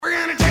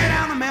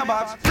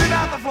mailbox, rip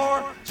out the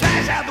floor,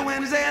 smash out the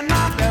windows and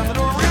knock down the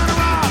door. We're gonna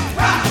rock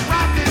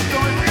this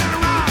joint. We're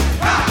gonna rock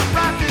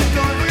this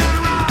joint. We're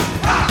gonna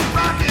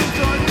rock this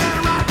joint. We're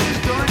gonna rock this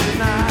joint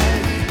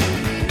tonight.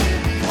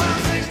 Well,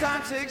 6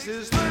 times 6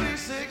 is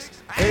 36.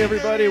 Hey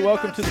everybody,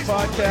 welcome to the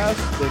podcast,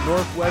 the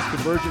Northwest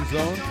Convergence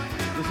Zone.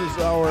 This is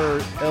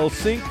our El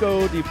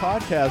Cinco de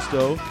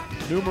Podcasto,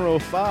 numero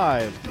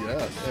 5.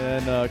 Yes.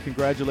 And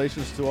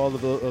congratulations to all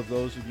of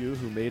those of you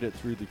who made it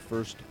through the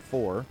first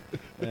 4.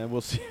 And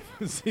we'll see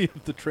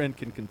if the trend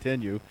can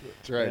continue.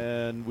 That's right.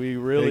 And we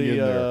really,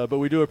 but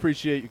we do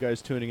appreciate you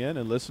guys tuning in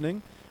and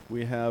listening.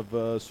 We have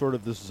sort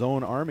of this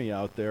zone army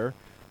out there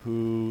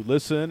who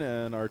listen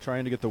and are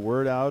trying to get the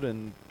word out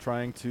and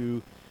trying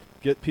to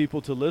get people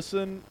to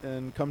listen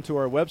and come to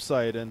our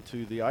website and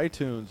to the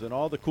iTunes and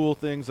all the cool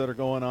things that are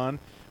going on.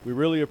 We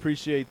really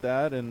appreciate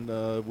that, and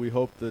we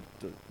hope that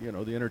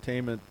the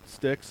entertainment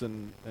sticks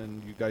and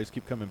you guys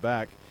keep coming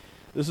back.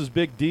 This is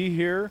Big D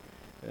here,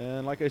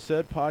 and like I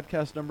said,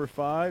 podcast number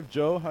 5.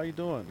 Joe, how you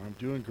doing? I'm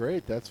doing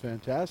great. That's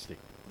fantastic.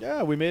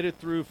 Yeah, we made it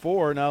through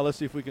 4. Now let's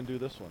see if we can do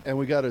this one. And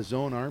we got a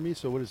zone army,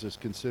 so what is this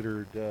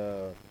considered?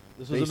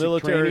 This is a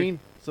military training?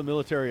 It's a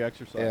military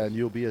exercise. And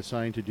you'll be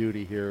assigned to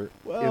duty here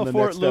well, in the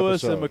Fort next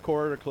Lewis episode. and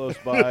McCord are close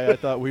by. I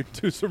thought we'd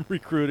do some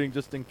recruiting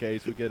just in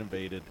case we get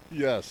invaded.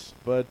 Yes.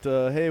 But,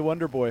 hey,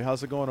 Wonder Boy,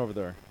 how's it going over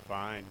there?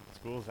 Fine.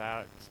 School's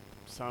out.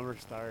 Summer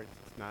starts.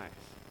 It's nice.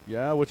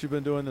 Yeah, what you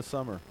been doing this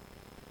summer?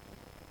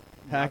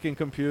 Hacking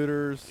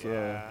computers?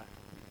 Yeah.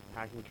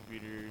 Hacking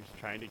computers,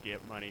 trying to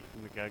get money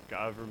from the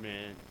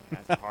government.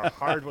 That's a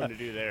hard one to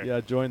do there.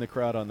 Yeah, join the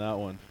crowd on that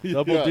one.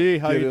 Double Yeah, D,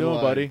 how get you in doing,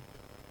 line. buddy?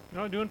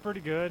 No, doing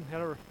pretty good.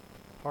 Had a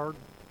hard,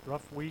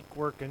 rough week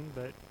working,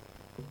 but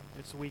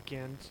it's the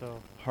weekend, so.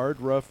 Hard,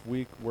 rough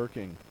week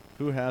working.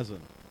 Who hasn't?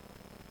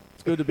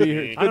 It's good to be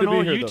here. It's I good don't to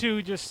know. be here, You though.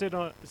 two just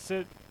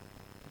sit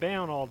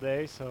down all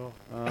day, so.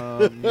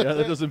 Yeah,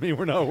 that doesn't mean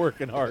we're not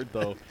working hard,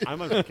 though.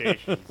 I'm on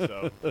vacation,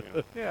 so.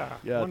 Yeah.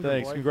 Yeah, Wonder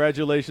thanks. Boy.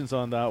 Congratulations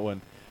on that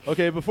one.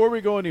 Okay, before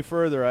we go any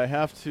further, I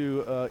have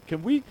to,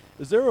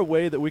 is there a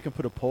way that we can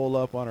put a poll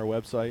up on our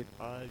website?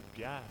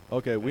 Yeah.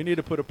 Okay, we need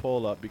to put a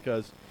poll up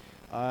because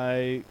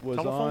I was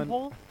Telephone on.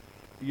 pole?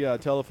 Yeah,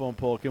 telephone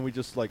poll. Can we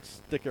just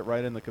stick it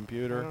right in the I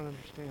computer? don't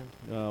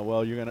understand.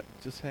 Well, you're gonna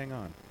just hang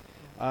on.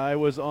 I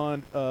was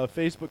on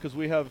Facebook because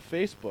we have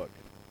Facebook,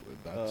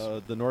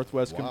 the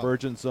Northwest Wow.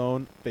 Convergence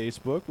Zone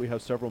Facebook. We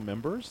have several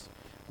members.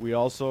 We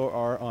also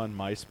are on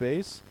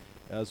MySpace,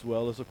 as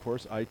well as, of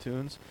course,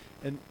 iTunes.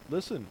 And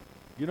listen,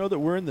 you know that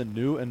we're in the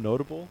new and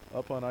notable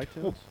up on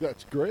iTunes?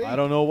 That's great. I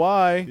don't know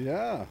why.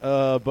 Yeah.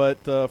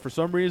 But for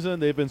some reason,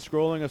 they've been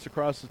scrolling us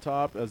across the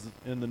top as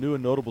in the new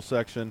and notable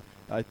section,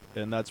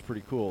 and that's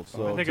pretty cool.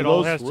 So I think to it all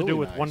those- has to really do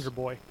with nice. Wonder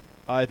Boy.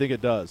 I think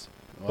it does.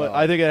 But Wow.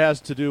 I think it has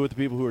to do with the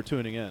people who are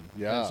tuning in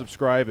Yeah. and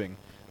subscribing.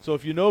 So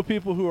if you know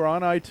people who are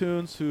on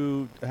iTunes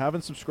who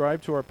haven't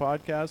subscribed to our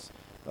podcast,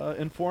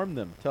 inform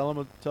them.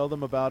 Tell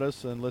them about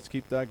us, and let's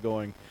keep that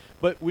going.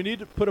 But we need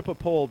to put up a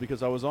poll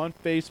because I was on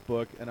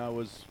Facebook, and I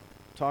was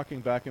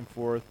talking back and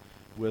forth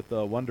with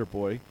Wonder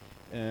Boy,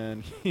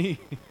 and he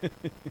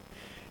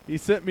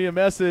sent me a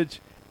message.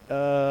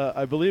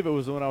 I believe it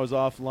was when I was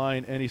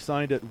offline, and he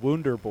signed it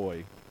Wunder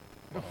Boy.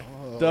 Oh.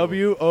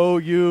 Wounder,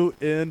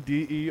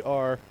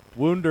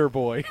 Wunder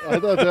Boy. I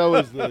thought that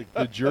was the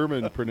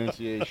German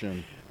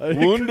pronunciation.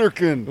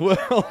 Wunderkind.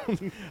 Well,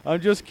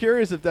 I'm just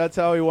curious if that's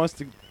how he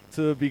wants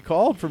to be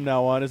called from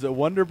now on. Is it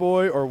Wonder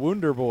Boy or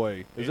Wunder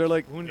Boy? Is there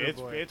Wonder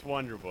Boy. It's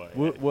Wonder Boy.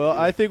 Well,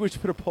 I think we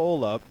should put a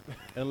poll up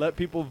and let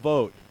people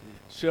vote.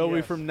 Shall we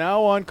Yes. from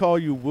now on call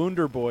you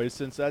Wunder Boy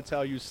since that's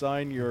how you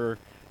sign your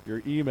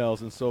emails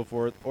and so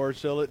forth, or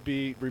shall it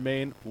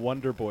remain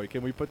Wonder Boy?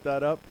 Can we put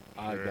that up?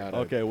 I got it.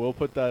 Okay, we'll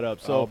put that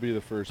up. So I'll be the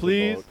first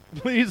please, to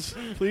vote.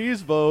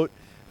 please vote.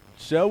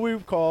 Shall we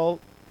call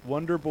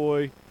Wonder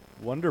Boy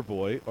Wonder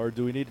Boy, or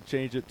do we need to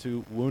change it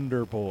to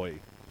Wunder Boy?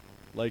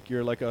 Like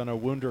you're on a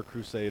Wunder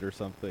crusade or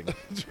something.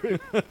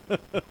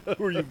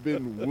 Where you've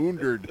been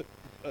wounded.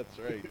 That's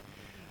right.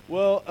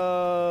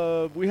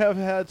 Well, we have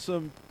had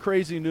some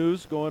crazy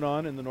news going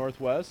on in the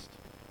Northwest.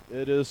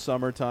 It is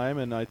summertime,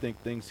 and I think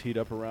things heat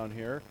up around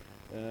here.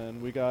 And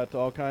we got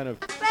all kind of...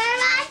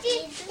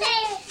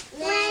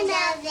 Land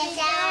of the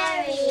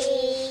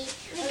dowry.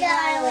 We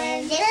gotta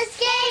win this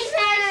game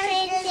for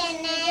Christian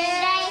and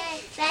right.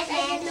 Best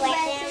and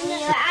Western, you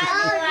are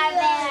all our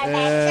best.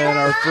 And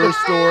our first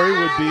story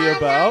would be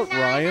about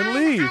Ryan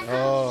Leaf.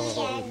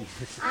 Oh.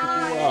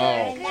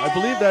 Wow. I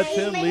believe that's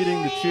him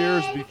leading the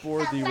cheers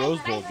before the Rose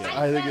Bowl game.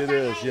 I think it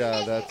is.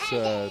 Yeah, that's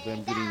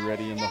them getting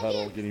ready in the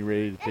huddle, getting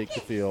ready to take the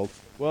field.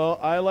 Well,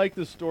 I like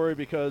this story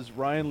because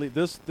Ryan Leaf,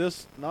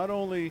 this not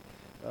only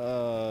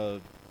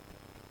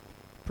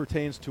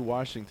pertains to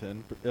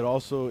Washington, but it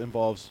also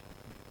involves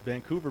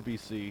Vancouver,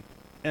 BC,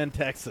 and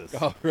Texas.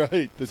 All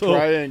right, the So,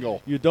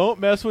 triangle. You don't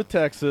mess with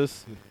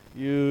Texas.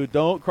 You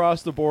don't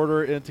cross the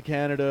border into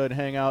Canada and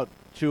hang out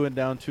chewing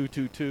down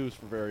 222s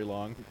for very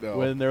long No.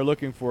 when they're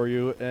looking for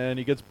you, and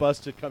he gets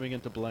busted coming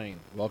into Blaine.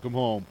 Welcome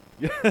home.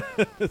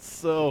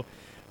 So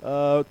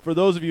For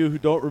those of you who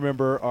don't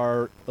remember,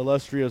 our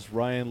illustrious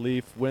Ryan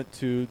Leaf went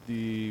to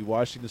the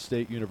Washington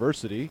State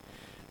University,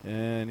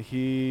 and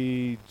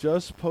he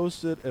just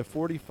posted a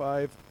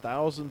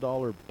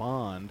 $45,000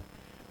 bond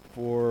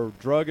for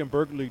drug and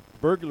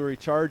burglary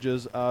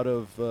charges out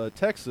of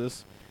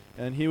Texas,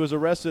 and he was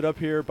arrested up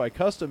here by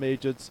custom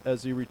agents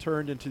as he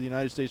returned into the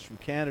United States from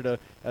Canada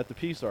at the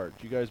Peace Arch.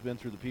 You guys been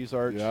through the Peace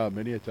Arch? Yeah,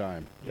 many a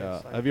time.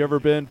 Yes, Have you ever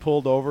been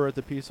pulled over at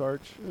the Peace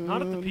Arch?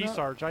 Not at the Peace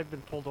Arch. I've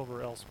been pulled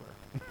over elsewhere.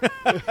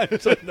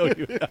 No,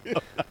 you have.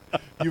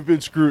 You've been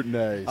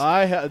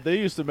scrutinized. They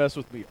used to mess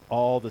with me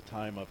all the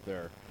time up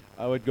there.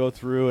 I would go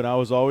through, and I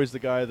was always the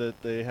guy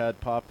that they had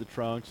pop the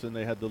trunks, and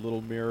they had the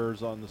little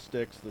mirrors on the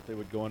sticks that they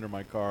would go under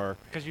my car.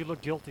 Because you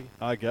look guilty.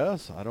 I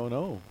guess. I don't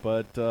know.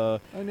 But I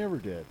never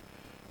did.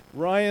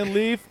 Ryan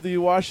Leaf, the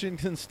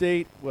Washington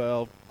State,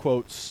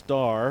 quote,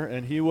 star,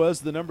 and he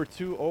was the number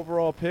 2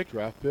 overall pick.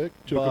 Draft pick.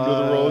 Took him to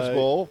the Rose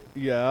Bowl.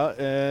 Yeah,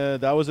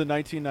 and that was in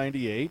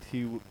 1998.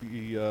 He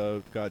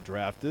got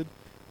drafted.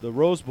 The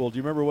Rose Bowl, do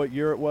you remember what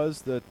year it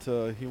was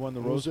that he won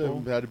the Rose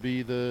Bowl? Had to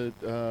be the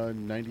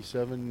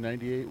 97,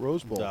 98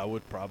 Rose Bowl. That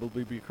would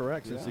probably be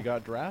correct since he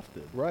got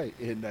drafted. Right,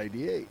 in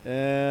 98.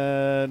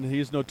 And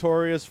he's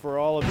notorious for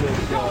all of his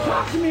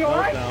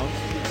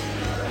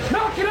meltdowns.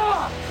 Knock it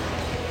off!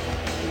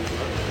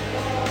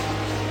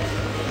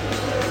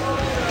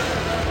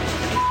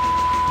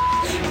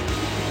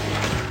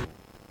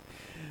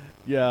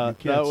 Yeah, You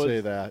can't say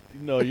that.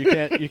 No, you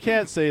can't. You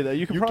can't say that.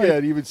 You can You probably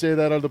can't even say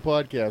that on the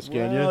podcast,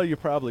 can you? Well, you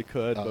probably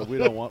could, but we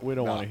don't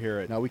want to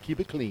hear it. Now we keep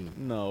it clean.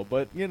 No,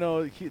 but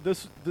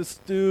this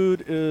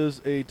dude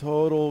is a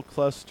total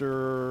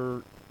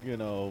cluster.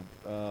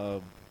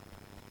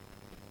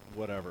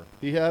 Whatever.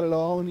 He had it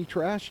all and he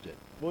trashed it.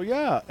 Well,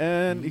 yeah,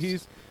 and do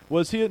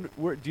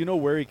you know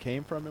where he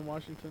came from in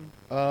Washington?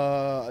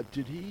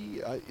 Did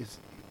he?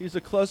 He's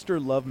a cluster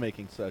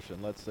lovemaking session.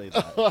 Let's say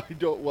that. I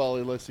don't. Well,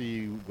 unless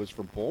he was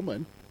from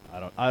Pullman.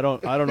 I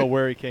don't know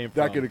where he came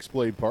from. That could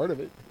explain part of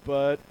it.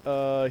 But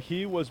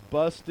he was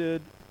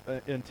busted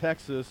in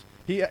Texas.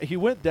 He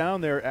went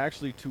down there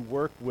actually to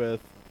work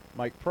with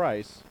Mike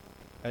Price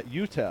at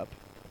UTEP,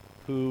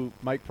 who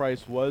Mike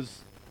Price was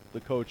the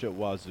coach at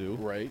Wazoo.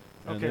 Right.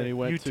 And okay, then he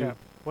went UTEP.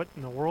 What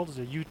in the world is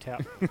a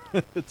UTEP?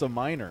 to it's a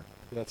minor.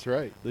 That's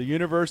right. The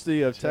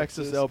University of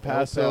Texas El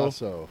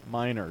Paso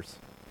Miners.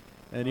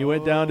 And he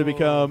went down to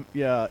become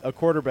a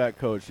quarterback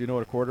coach. You know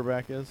what a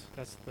quarterback is?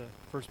 That's the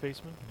first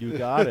baseman? You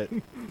got it.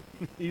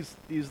 He's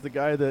the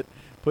guy that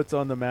puts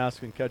on the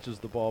mask and catches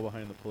the ball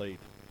behind the plate.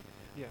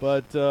 Yes.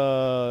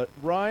 But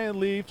Ryan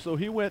Leaf, so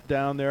he went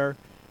down there,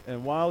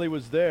 and while he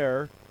was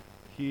there,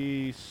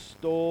 he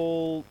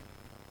stole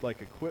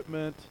like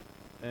equipment,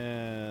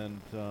 and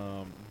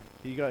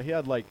he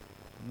had like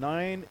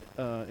 9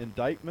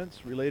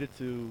 indictments related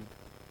to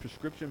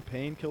prescription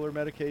painkiller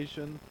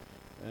medication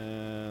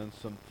and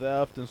some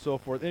theft and so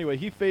forth. Anyway,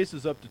 he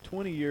faces up to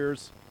 20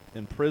 years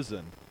in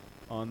prison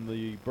on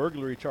the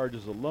burglary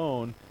charges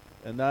alone,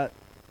 and that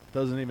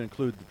doesn't even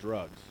include the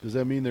drugs. Does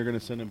that mean they're going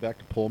to send him back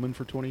to Pullman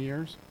for 20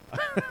 years?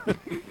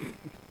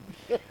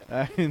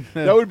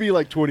 That would be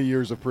like 20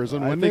 years of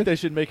prison, I wouldn't think it? they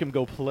should make him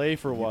go play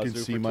for You Wazoo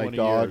can see for my 20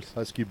 dog, years.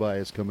 Husky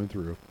Bias, coming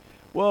through.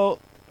 Well,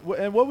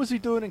 and what was he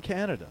doing in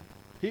Canada?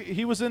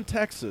 He was in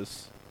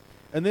Texas,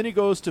 and then he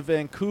goes to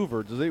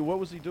Vancouver. What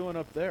was he doing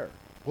up there?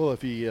 Well,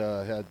 if he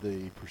had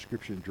the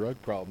prescription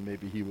drug problem,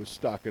 maybe he was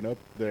stocking up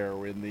there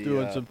in the...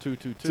 Doing some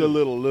 222. It's a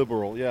little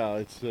liberal. Yeah,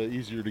 it's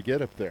easier to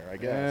get up there, I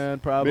guess.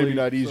 And probably maybe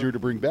not easier some- to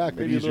bring back,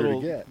 but maybe easier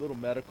little, to get. Little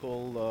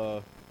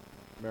medical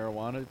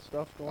marijuana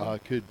stuff going on.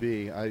 Could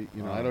be. I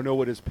don't know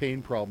what his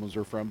pain problems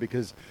are from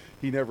because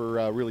he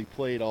never really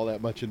played all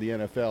that much in the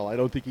NFL. I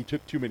don't think he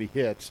took too many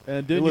hits,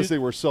 And unless they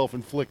were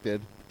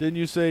self-inflicted. Didn't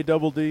you say,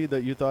 Double D,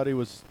 that you thought he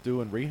was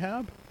doing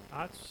rehab?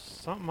 That's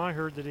something I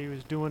heard, that he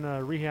was doing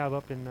rehab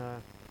up in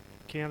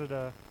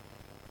Canada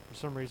for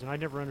some reason. I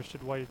never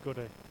understood why you'd go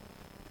to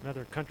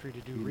another country to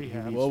do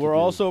rehab. needs Well, to we're do-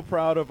 also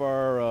proud of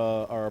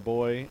our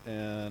boy,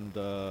 and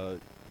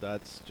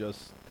that's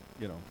just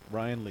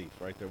Ryan Leaf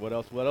right there. What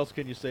else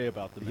can you say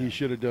about the man? He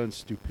should have done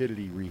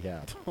stupidity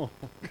rehab.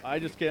 I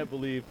just can't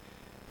believe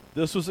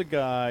this was a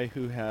guy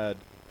who had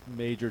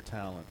major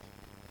talent.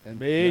 And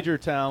Major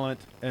talent,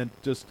 and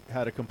just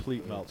had a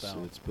complete It's,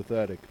 meltdown. it's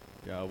pathetic.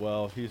 Yeah,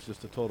 well, he's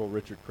just a total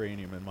Richard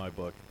Cranium in my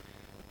book.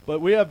 But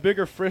we have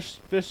bigger fish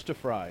to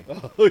fry.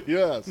 Oh,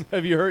 yes.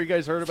 Have you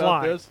guys heard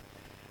about Fly. this?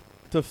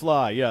 To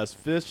fly, yes.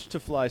 Fish to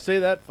fly. Say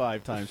that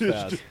 5 times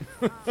fast.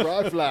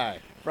 Fry fly.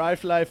 Fry,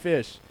 fly,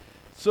 fish.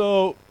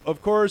 So,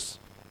 of course,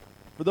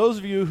 for those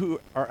of you who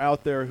are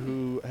out there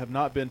who have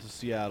not been to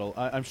Seattle,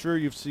 I'm sure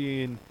you've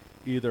seen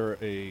either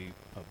a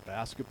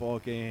basketball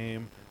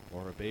game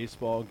or a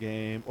baseball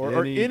game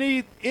or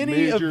any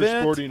major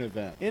event, sporting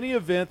event any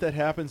event that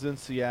happens in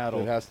Seattle.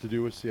 that has to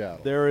do with Seattle.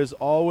 There is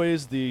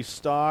always the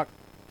stock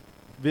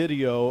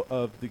video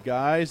of the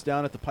guys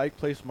down at the Pike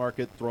Place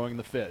Market throwing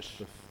the fish.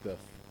 The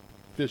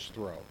fish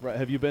throw. Right?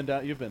 Have you been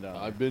down? You've been down.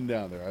 I've been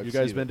down there. I've You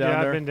guys seen been it. down yeah,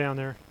 there? I've been down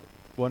there.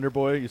 Wonder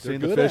Boy, you They're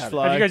seen the good fish at it.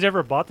 fly? Have you guys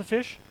ever bought the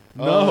fish?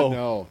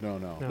 No.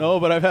 No. No,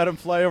 but I've had them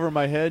fly over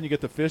my head, and you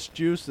get the fish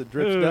juice that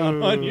drips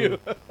down on you.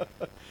 Ooh.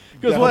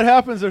 Because what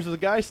happens, there's a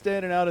guy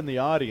standing out in the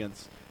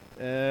audience,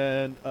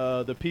 and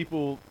the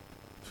people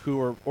who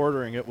are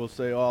ordering it will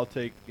say, oh, I'll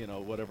take,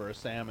 whatever, a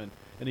salmon.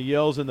 And he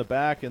yells in the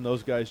back, and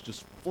those guys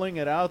just fling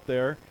it out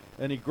there,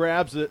 and he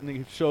grabs it, and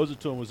he shows it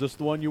to him. Was this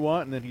the one you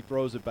want? And then he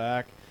throws it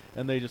back,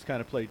 and they just kind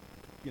of play,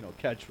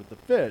 catch with the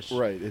fish.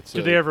 Right.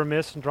 Did they ever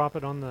miss and drop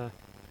it on the...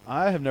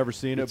 I have never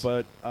seen it,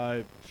 but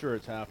I'm sure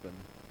it's happened.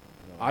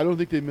 I don't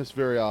think they miss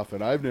very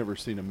often. I've never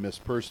seen them miss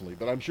personally,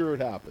 but I'm sure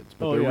it happens.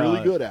 But Oh, they're yeah.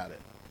 really good at it.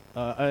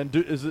 And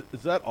is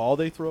that all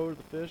they throw to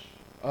the fish?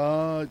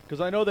 Because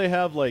I know they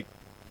have like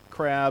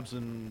crabs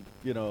and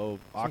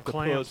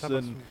octopus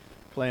and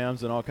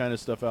clams and all kind of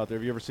stuff out there.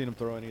 Have you ever seen them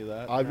throw any of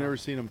that? I've never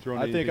seen them throw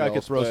I anything think I could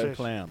else, throw but- some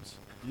clams.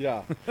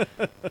 Yeah.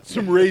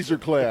 Some razor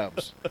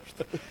clams.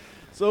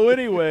 So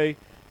anyway,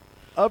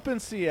 up in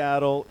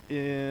Seattle,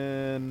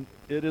 it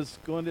is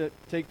going to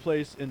take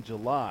place in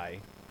July.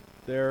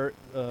 There,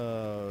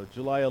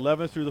 July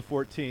 11th through the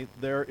 14th,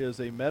 there is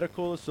a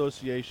medical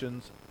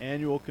association's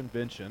annual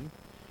convention,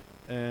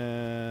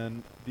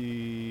 and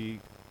the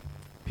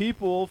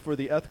people for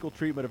the ethical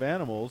treatment of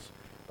animals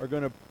are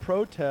going to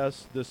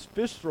protest this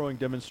fish throwing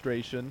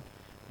demonstration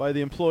by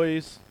the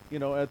employees,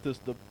 at the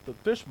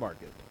fish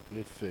market.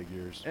 It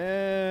figures.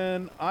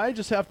 And I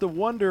just have to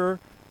wonder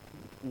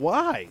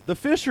why. The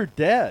fish are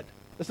dead.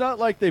 It's not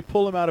like they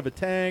pull them out of a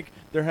tank,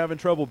 they're having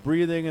trouble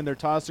breathing, and they're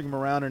tossing them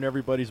around, and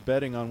everybody's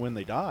betting on when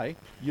they die.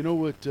 You know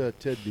what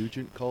Ted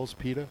Nugent calls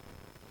PETA?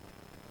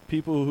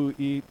 People who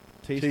eat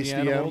tasty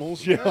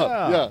animals.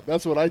 Yeah,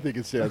 that's what I think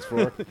it stands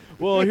for.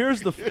 Well,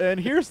 here's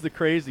the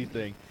crazy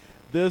thing.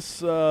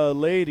 This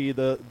lady,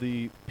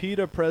 the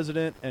PETA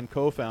president and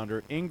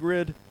co-founder,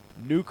 Ingrid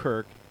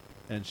Newkirk,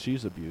 and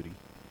she's a beauty.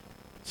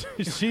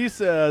 She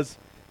says,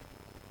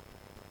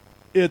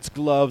 it's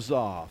gloves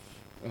off.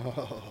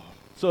 Oh,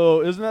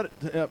 So isn't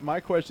that, my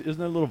question, isn't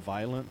that a little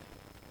violent?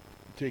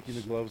 taking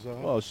the gloves off?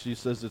 Well, she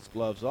says it's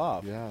gloves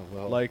off. Yeah,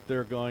 well. Like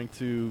they're going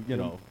to,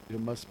 it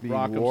must be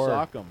rock 'em, war.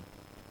 sock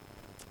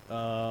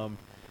 'em.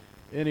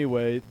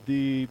 Anyway,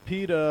 the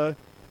PETA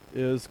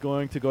is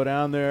going to go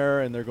down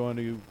there, and they're going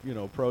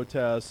to,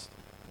 protest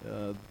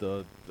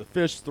the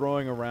fish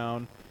throwing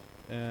around.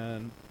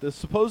 And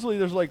supposedly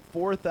there's like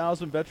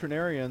 4,000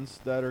 veterinarians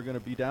that are going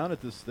to be down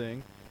at this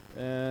thing.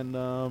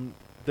 And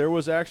there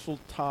was actual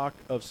talk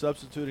of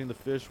substituting the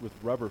fish with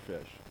rubber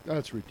fish.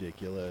 That's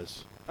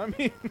ridiculous. I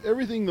mean,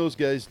 Everything those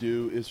guys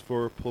do is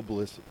for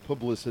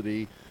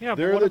publicity. Yeah,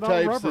 They're but what the about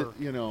types rubber?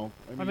 that,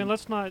 I mean,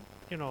 let's not,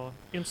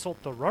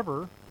 insult the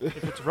rubber.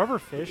 If it's rubber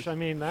fish, I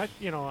mean, that,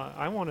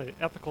 I want an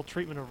ethical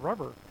treatment of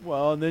rubber.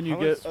 well, and then you How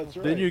get is- That's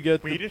then you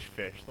get the, Swedish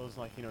fish, those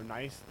like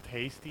nice,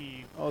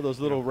 tasty. those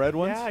little red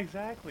ones. Yeah,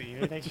 exactly.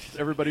 They just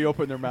Everybody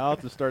open their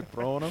mouth and start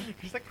throwing them.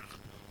 just like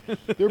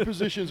their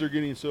positions are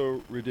getting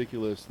so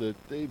ridiculous that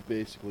they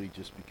basically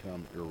just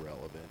become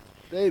irrelevant.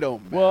 They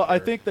don't matter. Well, I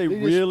think they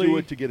just really- do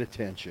it to get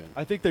attention.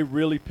 I think they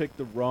really picked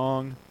the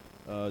wrong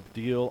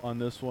deal on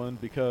this one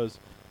because,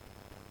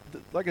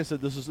 like I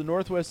said, this is the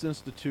Northwest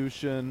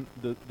Institution.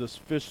 This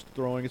fish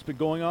throwing, it's been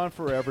going on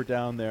forever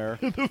down there,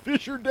 The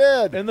fish are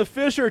dead. and the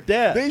fish are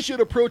dead. They should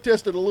have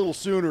protested a little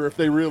sooner if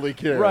they really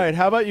cared. Right?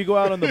 How about you go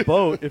out on the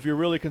boat if you're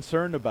really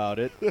concerned about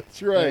it?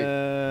 That's right.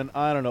 And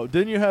I don't know.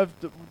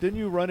 Didn't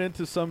you run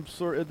into some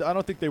sort? I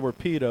don't think they were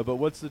PETA, but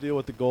what's the deal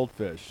with the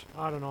goldfish?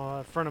 I don't know.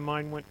 A friend of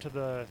mine went to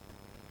the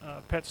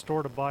pet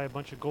store to buy a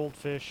bunch of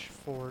goldfish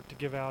to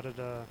give out at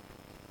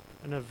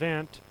an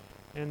event,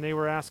 and they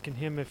were asking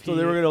him if So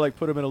they were gonna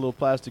put them in a little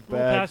plastic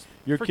Little bag.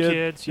 Your for kid,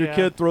 kids, your yeah.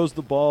 kid throws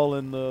the ball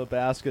in the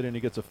basket and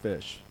he gets a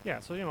fish. Yeah,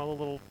 so they're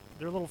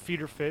little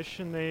feeder fish,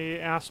 and they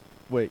asked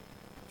Wait,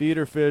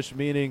 feeder fish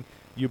meaning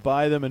you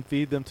buy them and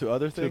feed them to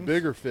other To things?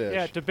 bigger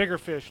fish. to bigger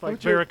fish like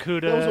Don't you-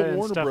 barracuda That was a and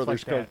Warner stuff Brothers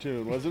like that.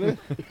 cartoon, wasn't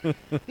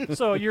it?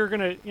 So you're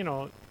gonna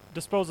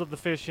dispose of the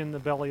fish in the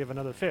belly of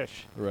another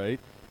fish. Right.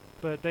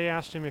 But they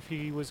asked him if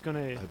he was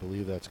gonna I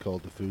believe that's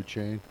called the food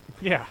chain.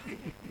 yeah,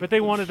 but they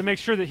wanted to make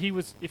sure that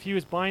if he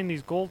was buying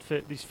these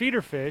these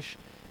feeder fish,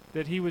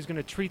 that he was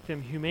gonna treat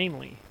them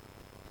humanely,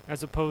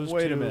 as opposed to.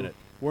 Wait a minute.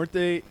 Aren't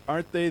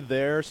they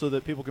there so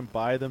that people can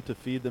buy them to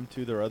feed them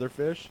to their other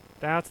fish?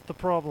 That's the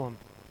problem.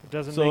 It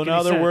doesn't So make now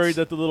any they're sense. worried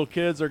that the little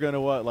kids are gonna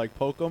like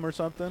poke them or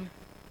something?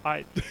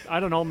 I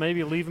don't know,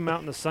 maybe leave them out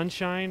in the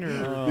sunshine or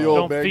The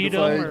old don't feed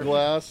magnifying them or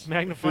glass.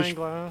 magnifying fish,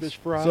 glass. Fish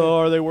fry. So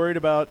are they worried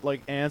about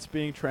like ants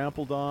being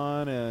trampled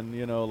on and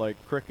like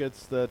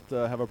crickets that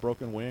have a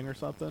broken wing or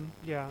something?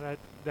 Yeah,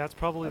 that's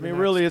probably. I the mean,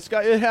 next- really,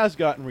 it has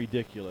gotten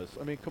ridiculous.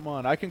 I mean, come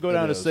on. I can go It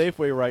down to is.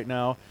 Safeway right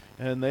now,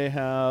 and they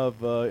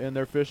have in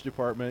their fish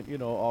department,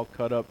 all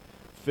cut up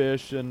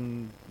fish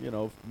and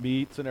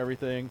meats and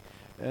everything.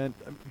 And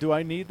do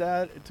I need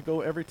that to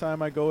go every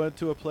time I go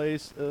into a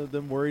place?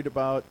 Them worried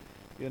about,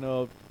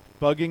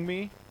 bugging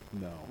me,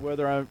 no.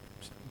 whether I'm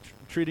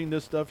treating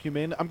this stuff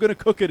humane. I'm going to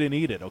cook it and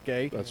eat it.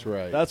 Okay, That's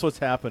right. that's what's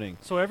happening.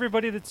 So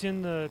everybody that's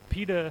in the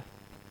PETA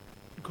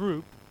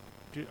group,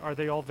 are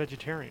they all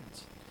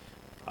vegetarians?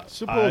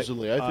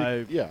 Supposedly,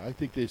 I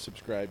think they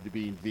subscribe to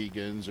being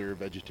vegans or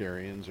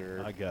vegetarians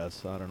or. I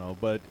guess I don't know,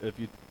 but if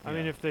you, I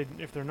mean, if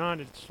they're not,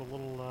 it's a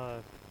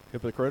little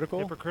hypocritical.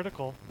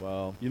 hypocritical.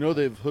 Well,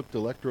 They've hooked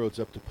electrodes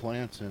up to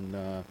plants and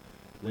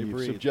They you've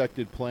breathe.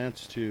 subjected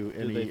plants to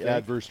they any think?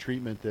 adverse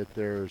treatment that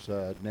there's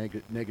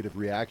negative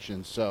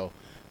reactions. So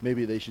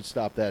maybe they should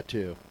stop that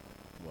too.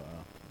 wow.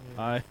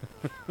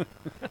 Yeah.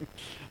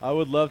 I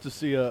would love to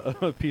see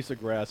a piece of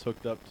grass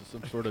hooked up to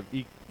some sort of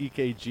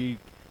EKG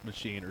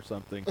machine or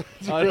something.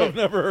 I've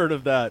never heard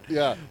of that.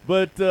 Yeah.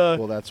 But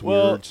Well, that's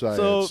weird science.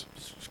 So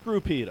screw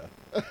PETA.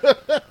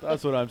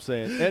 That's what I'm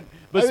saying.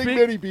 But I think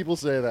many people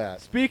say that.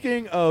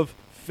 speaking of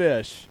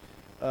fish,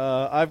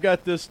 I've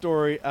got this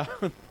story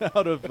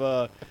out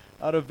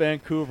of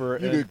Vancouver.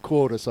 You and could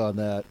quote us on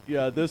that.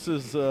 yeah, this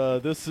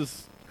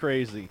is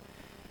crazy.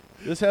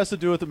 This has to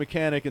do with the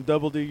mechanic. And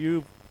Double D,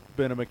 you've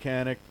been a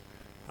mechanic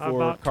for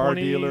About car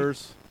 20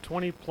 dealers.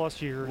 20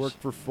 plus years. Worked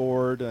for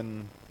Ford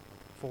and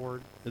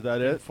Ford. is that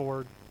and it?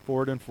 Ford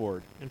Ford and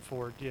Ford. and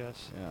Ford.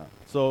 Yes. Yeah.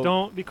 So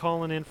Don't be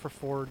calling in for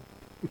Ford.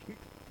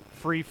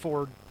 Free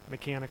Ford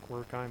mechanic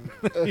work. I'm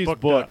he's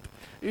booked booked. up.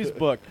 He's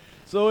booked.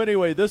 So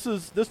anyway, this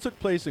took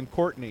place in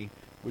Courtenay,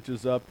 which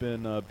is up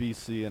in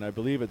BC, and I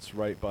believe it's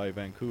right by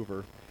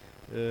Vancouver.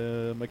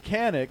 A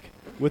mechanic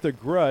with a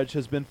grudge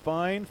has been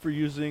fined for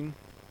using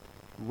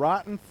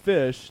rotten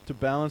fish to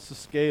balance the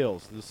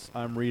scales.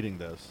 I'm reading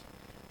this.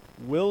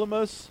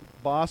 Willimus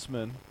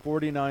Bossman,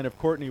 49, of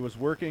Courtenay, was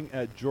working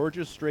at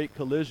Georgia Strait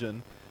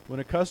Collision when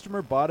a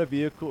customer brought a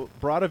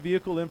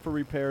vehicle in for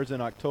repairs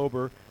in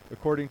October,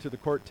 according to the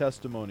court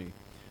testimony.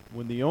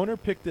 When the owner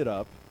picked it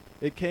up,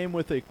 it came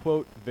with a,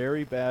 quote,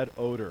 very bad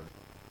odor.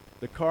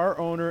 The car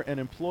owner and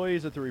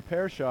employees at the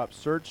repair shop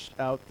searched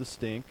out the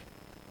stink,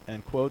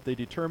 and, quote, they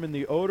determined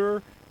the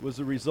odor was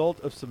the result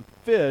of some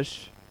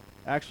fish,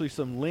 actually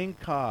some ling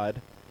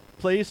cod,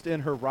 placed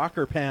in her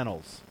rocker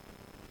panels.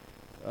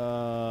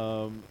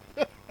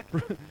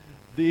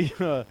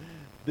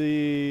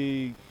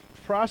 The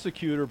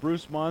prosecutor,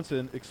 Bruce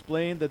Monson,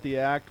 explained that the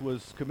act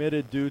was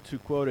committed due to,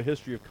 quote, a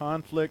history of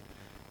conflict.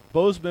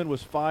 Bozeman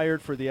was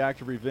fired for the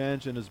act of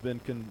revenge and has been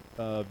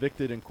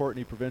convicted in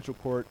Courtenay Provincial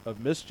Court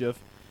of mischief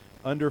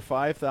under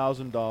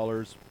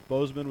 $5,000.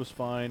 Bozeman was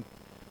fined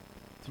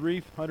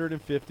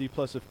 $350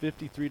 plus a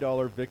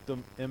 $53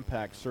 victim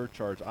impact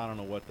surcharge. I don't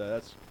know what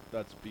that's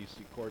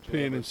BC court.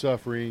 Pain and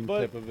suffering But-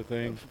 type of a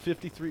thing.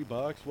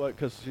 $53. What?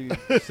 Because she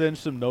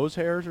singed some nose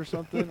hairs or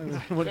something?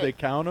 When they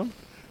count them?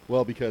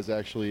 Well, because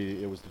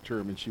actually it was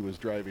determined she was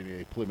driving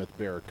a Plymouth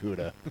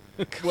Barracuda.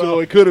 So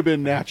it could have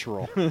been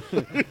natural.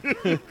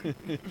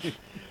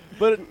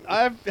 But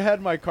I've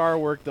had my car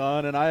worked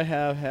on, and I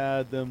have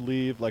had them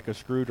leave like a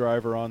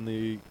screwdriver on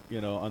the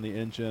on the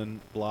engine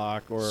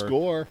block or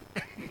Score.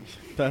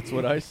 That's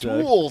what I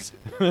said. Tools.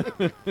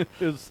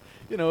 It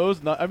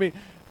was not. I mean,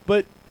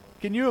 but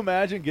can you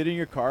imagine getting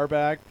your car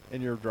back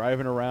and you're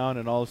driving around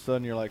and all of a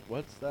sudden you're like,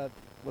 what's that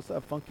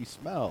funky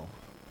smell?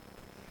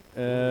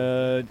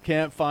 And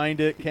can't find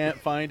it.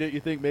 You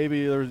think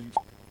maybe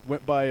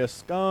went by a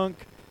skunk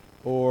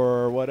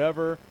or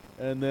whatever,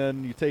 and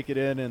then you take it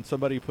in and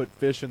somebody put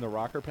fish in the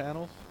rocker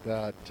panels.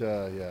 That's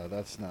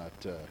not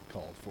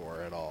called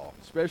for at all.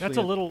 Especially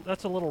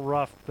That's a little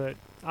rough, but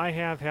I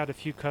have had a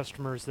few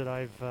customers that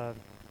I've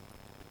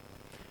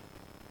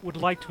would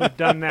like to have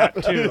done that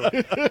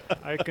too.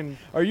 I can.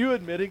 Are you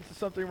admitting to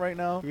something right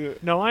now?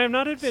 No, I am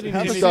not admitting to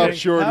Have a anything. Stop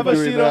short Have of a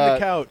doing seat that. on the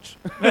couch.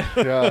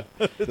 Yeah.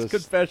 It's Just-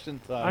 confession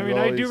time. I mean,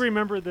 I do always-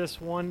 remember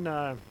this one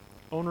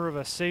owner of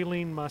a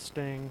saline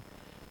Mustang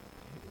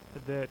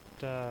that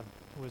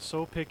was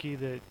so picky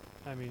that,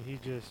 I mean, he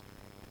just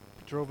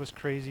drove us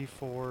crazy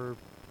for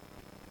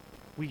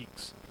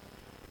weeks.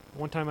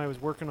 One time I was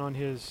working on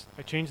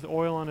I changed the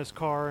oil on his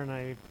car, and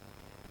I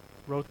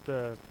wrote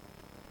the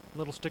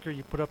little sticker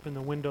you put up in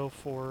the window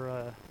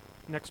for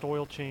next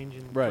oil change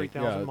in right.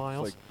 3,000 Yeah.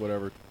 miles. It's like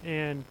whatever.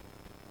 And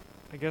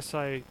I guess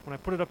when I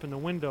put it up in the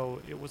window,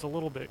 it was a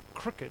little bit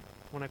crooked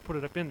when I put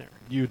it up in there.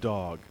 You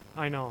dog.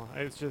 I know.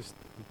 It's just,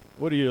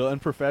 What are you,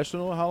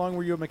 unprofessional? How long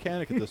were you a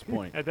mechanic at this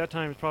point? at that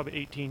time, it's probably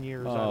 18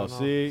 years. I Oh, don't know.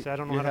 see, I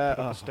don't know you how to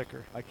put ha- up a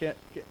sticker. I can't.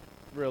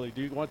 Really,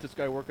 do you want this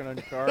guy working on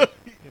your car?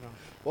 You know.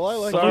 Well, I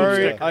like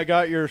Sorry, those. I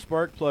got your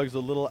spark plugs a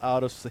little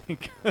out of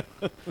sync.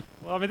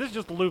 Well, I mean, this is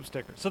just a loop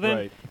sticker. So then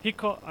Right.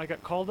 I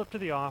got called up to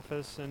the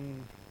office,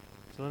 and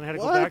so then I had to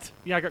go What? back.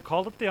 Yeah, I got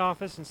called up to the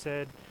office and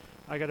said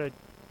I got to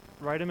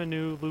write him a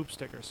new loop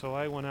sticker. So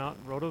I went out,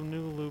 wrote a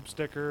new loop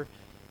sticker,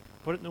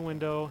 put it in the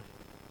window.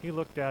 He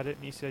looked at it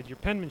and he said, "Your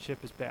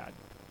penmanship is bad."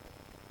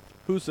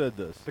 Who said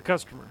this? The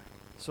customer.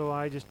 So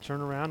I just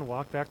turned around and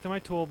walked back to my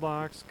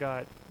toolbox,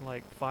 got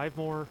like 5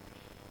 more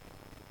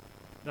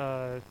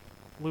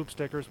loop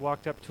stickers,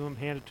 walked up to him,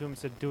 handed to him, and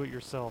said, "Do it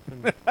yourself."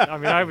 And I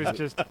mean, I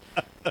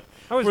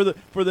was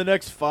For the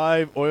next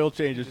 5 oil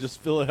changes,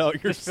 just fill it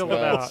out yourself.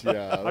 Just fill it out.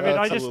 Yeah, I mean, that's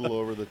I a just- little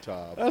over the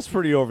top. That's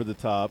pretty over the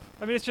top.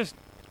 I mean, it's just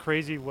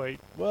crazy. Wait,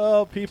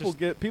 Well, people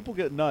Just-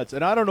 get nuts,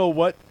 and I don't know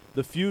what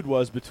the feud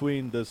was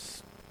between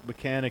this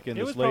mechanic in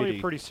It this was lady.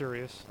 probably pretty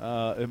serious.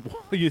 And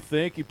you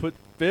think he put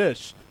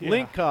fish, Yeah.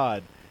 link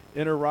cod,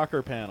 in her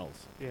rocker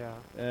panels. Yeah.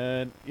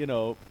 And, you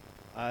know,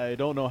 I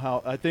don't know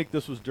how. I think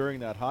this was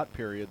during that hot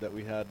period that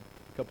we had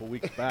a couple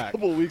weeks A back.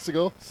 couple of weeks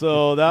ago.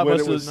 So that When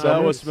must it was have, that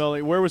summer. was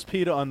smelling. Where was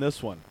PETA on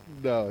this one?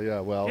 No, yeah,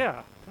 well.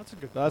 Yeah, that's a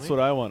good That's point. what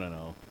I want to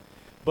know.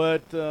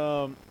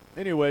 But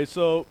anyway,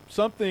 so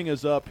something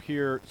is up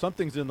here.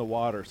 Something's in the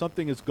water.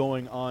 Something is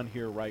going on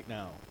here right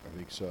now. I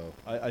think so.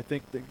 I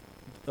think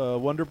the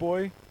Wonder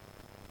Boy,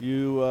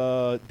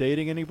 you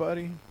dating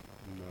anybody?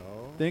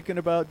 No. Thinking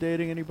about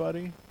dating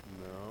anybody?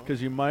 No.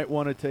 Because you might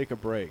want to take a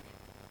break.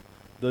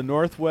 The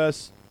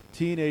Northwest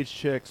teenage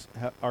chicks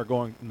are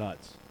going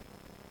nuts.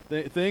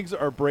 Things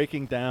are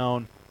breaking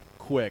down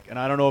quick, and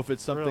I don't know if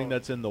it's something Really?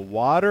 that's in the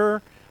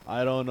water.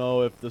 I don't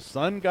know if the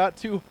sun got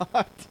too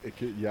hot. It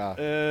could, yeah.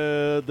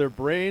 Their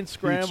brain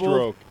scrambled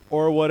stroke.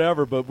 or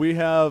whatever. But we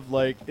have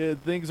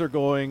things are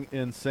going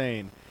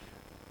insane.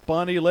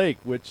 Bonnie Lake,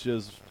 which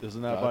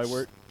isn't that by That's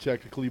word?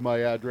 technically my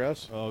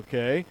address.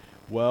 Okay.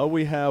 Well,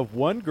 we have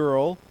one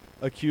girl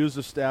accused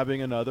of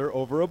stabbing another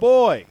over a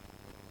boy.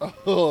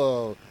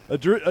 Oh.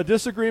 A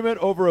disagreement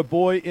over a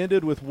boy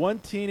ended with one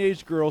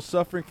teenage girl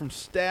suffering from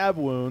stab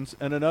wounds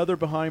and another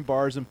behind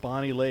bars in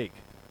Bonnie Lake.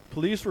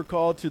 Police were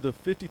called to the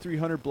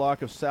 5300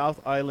 block of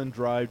South Island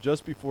Drive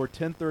just before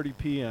 10:30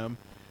 p.m.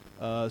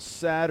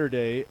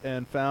 Saturday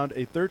and found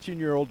a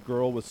 13-year-old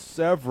girl with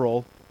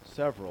several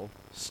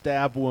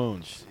stab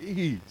wounds.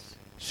 Jeez.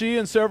 She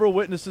and several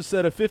witnesses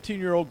said a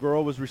 15-year-old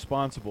girl was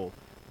responsible.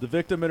 The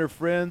victim and her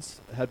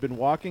friends had been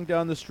walking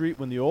down the street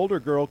when the older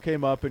girl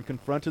came up and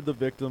confronted the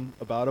victim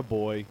about a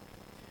boy.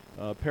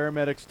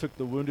 Paramedics took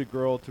the wounded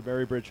girl to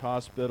Marybridge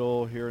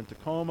Hospital here in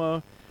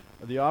Tacoma.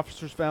 The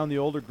officers found the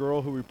older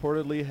girl who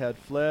reportedly had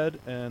fled,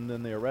 and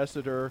then they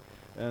arrested her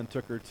and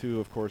took her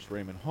to, of course,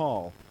 Raymond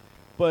Hall.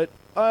 But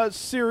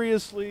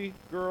seriously,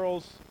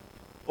 girls,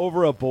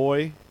 over a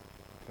boy?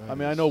 I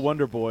mean, I know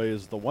Wonder Boy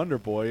is the Wonder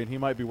Boy, and he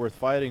might be worth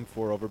fighting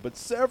for over, but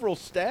several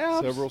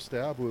stabs? Several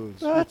stab wounds.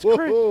 That's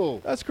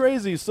Whoa. That's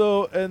crazy.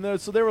 So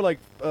so they were like,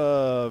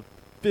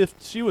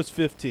 she was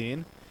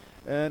 15,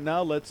 and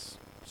now let's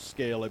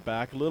scale it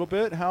back a little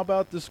bit. How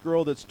about this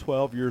girl that's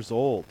 12 years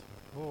old?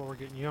 Oh, we're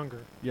getting younger.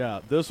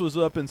 Yeah, this was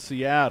up in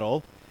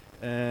Seattle,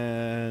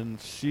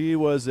 and she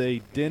was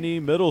a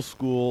Denny Middle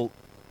School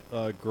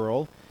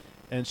girl,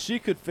 and she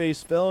could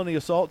face felony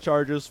assault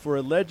charges for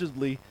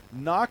allegedly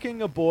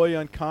knocking a boy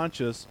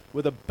unconscious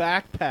with a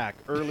backpack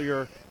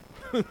earlier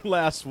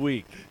last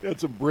week. Had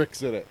some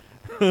bricks in it.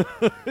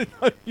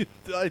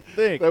 I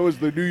think. That was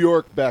the New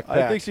York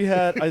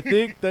backpack. I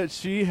think that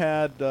she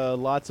had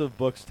lots of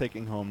books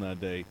taking home that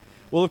day.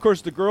 Well, of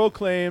course, the girl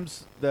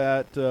claims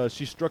that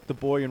she struck the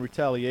boy in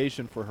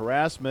retaliation for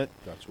harassment.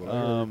 That's what I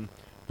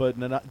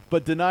heard.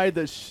 But denied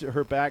that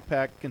her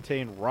backpack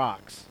contained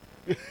rocks.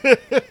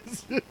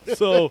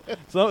 so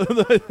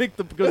I think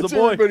because That's the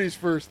boy, everybody's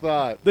first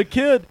thought. the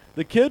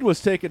kid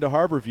was taken to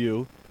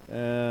Harborview,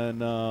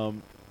 and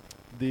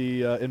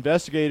the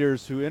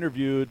investigators who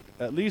interviewed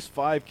at least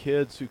 5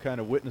 kids who kind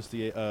of witnessed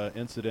the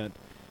incident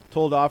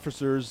told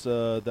officers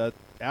that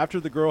after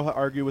the girl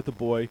argued with the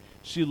boy,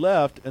 she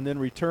left and then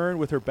returned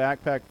with her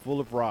backpack full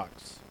of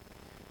rocks.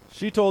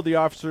 She told the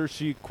officer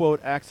she,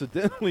 quote,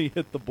 accidentally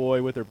hit the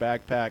boy with her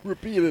backpack,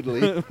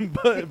 Repeatedly.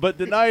 but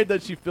denied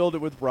that she filled it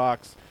with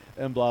rocks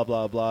and blah,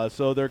 blah, blah.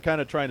 So they're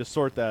kind of trying to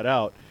sort that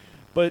out.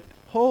 But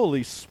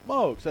holy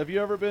smokes, have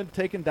you ever been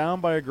taken down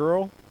by a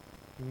girl?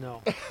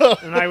 No.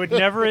 And I would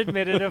never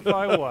admit it if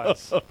I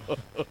was.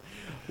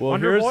 Well,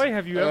 Wonder Boy,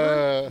 have you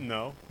ever?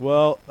 No.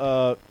 Well,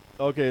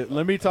 okay,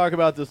 let me talk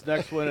about this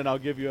next one, and I'll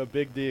give you a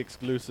Big D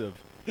exclusive.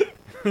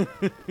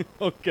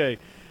 Okay,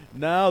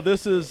 now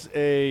this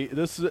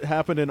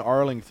happened in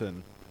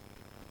Arlington,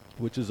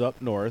 which is up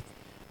north,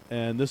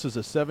 and this is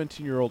a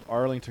 17-year-old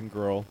Arlington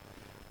girl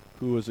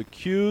who was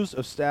accused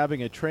of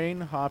stabbing a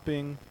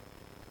train-hopping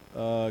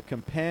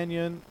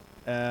companion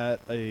at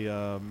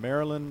a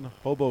Maryland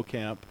hobo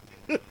camp.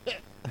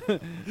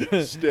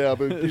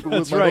 Stabbing people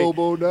That's with my right.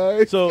 hobo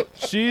knife. So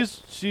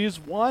she's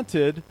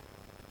wanted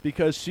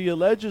because she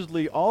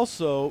allegedly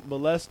also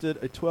molested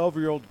a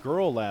 12-year-old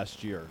girl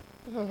last year.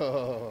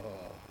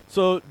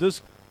 So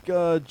this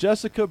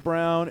Jessica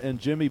Brown and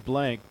Jimmy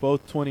Blank,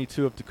 both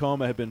 22 of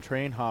Tacoma, have been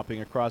train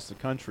hopping across the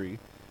country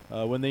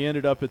when they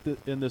ended up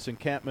in this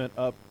encampment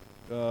up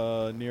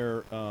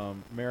near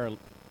Maryland.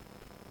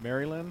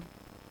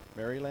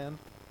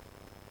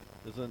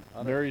 Isn't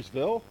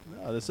Marysville?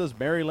 No, this says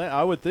Maryland.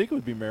 I would think it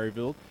would be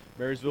Marysville,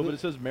 but it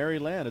says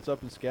Maryland. It's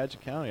up in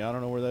Skagit County. I don't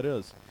know where that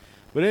is.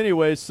 But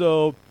anyway,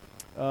 so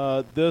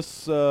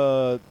this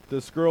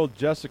girl,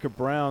 Jessica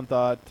Brown,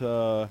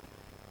 thought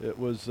it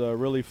was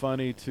really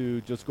funny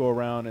to just go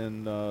around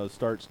and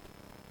start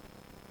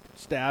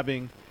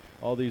stabbing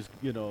all these,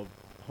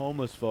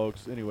 homeless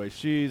folks. Anyway,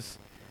 she's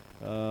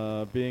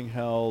being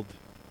held,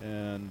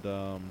 and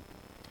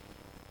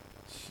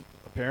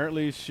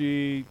apparently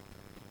she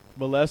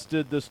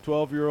molested this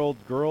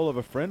 12-year-old girl of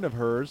a friend of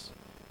hers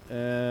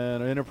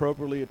and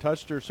inappropriately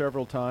touched her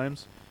several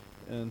times.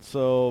 And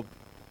so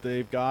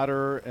they've got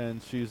her,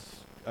 and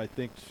I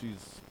think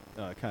she's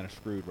kind of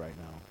screwed right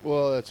now.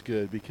 Well, that's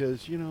good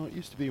because, you know, it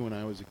used to be when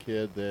I was a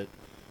kid that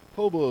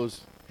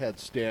hobos had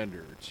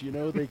standards. You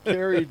know, they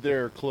carried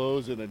their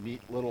clothes in a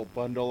neat little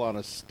bundle on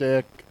a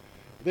stick.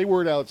 They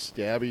weren't out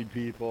stabbing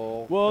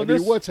people. Well, I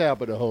mean, what's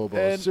happened to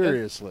hobos?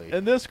 Seriously.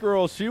 And this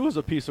girl, she was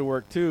a piece of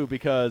work too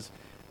because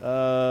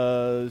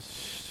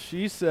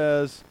she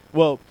says,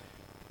 well,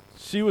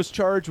 she was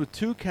charged with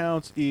 2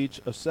 counts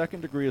each of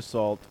second-degree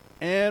assault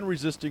and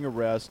resisting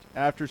arrest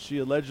after she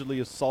allegedly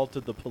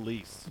assaulted the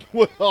police.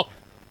 Well,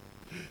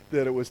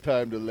 then it was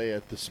time to lay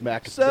it the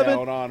smack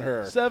down on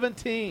her.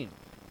 17.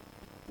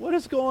 What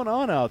is going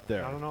on out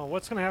there? I don't know.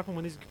 What's going to happen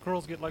when these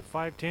girls get like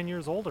 5, 10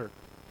 years older?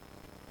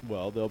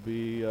 Well, they'll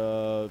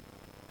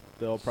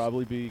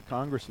probably be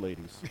Congress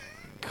ladies.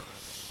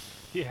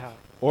 Yeah.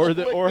 Or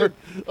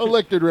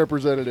elected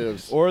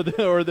representatives. or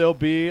they'll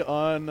be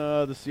on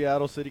the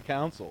Seattle City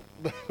Council.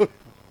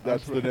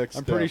 That's the next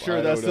I'm step. pretty sure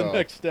I that's don't the know.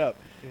 next step.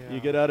 Yeah.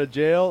 You get out of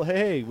jail,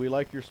 hey, we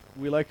like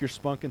your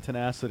spunk and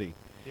tenacity.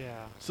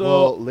 Yeah. So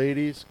well,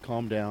 ladies,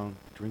 calm down.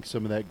 Drink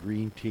some of that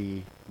green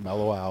tea.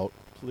 Mellow out.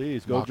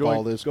 please go Knock join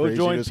all this go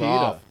join craziness PETA.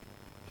 off.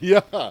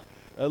 Yeah.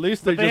 At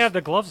least But they just had the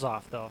gloves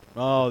off, though.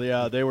 Oh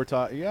yeah, they were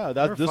talking. Yeah,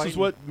 They were this is fighting.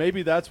 what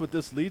maybe that's what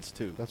this leads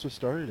to. That's what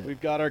started it.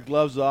 We've got our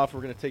gloves off.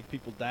 We're going to take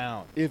people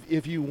down.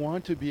 If you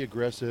want to be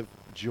aggressive,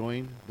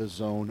 join the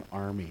Zone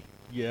Army.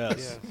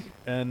 Yes.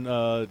 And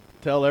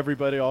tell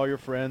everybody, all your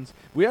friends.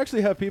 We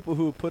actually have people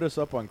who put us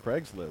up on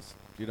Craigslist.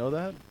 Do you know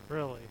that?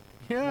 Really?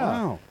 Yeah.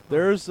 Wow.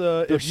 There's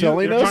They're if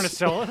selling They're us? trying to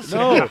sell us?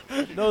 No,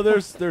 no.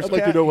 There's. I'd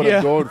like to know what yeah.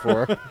 I'm going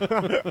for.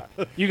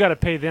 You got to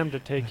pay them to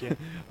take you.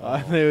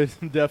 They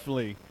would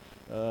definitely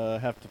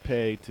have to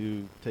pay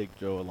to take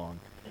Joe along.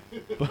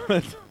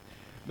 But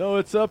no,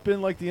 it's up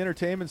in like the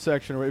entertainment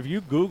section. Or if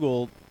you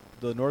Google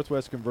the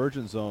Northwest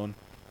Convergence Zone,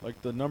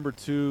 like the number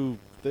 2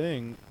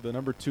 thing, the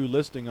number 2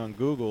 listing on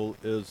Google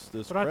is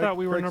this. But I thought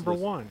we were number Craigslist.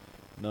 1.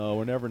 No,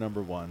 we're never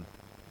number 1.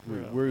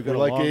 Really? We're We're got a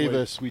like long way-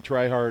 Avis. We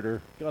try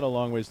harder. got a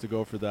long ways to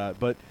go for that.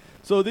 But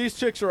so these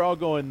chicks are all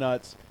going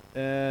nuts,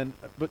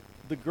 but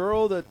the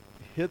girl that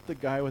hit the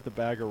guy with the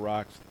bag of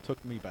rocks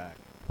took me back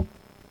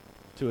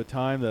to a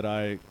time that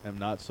I am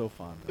not so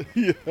fond of.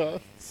 Yeah.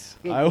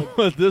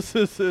 This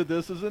is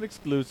an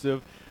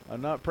exclusive.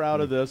 I'm not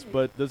proud of this,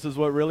 but this is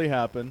what really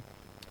happened.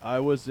 I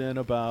was in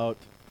about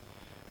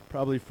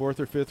probably 4th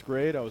or 5th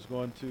grade. I was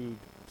going to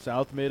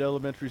South Maid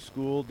Elementary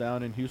School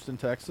down in Houston,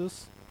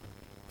 Texas,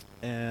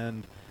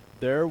 and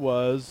we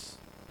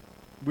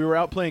were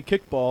out playing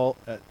kickball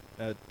at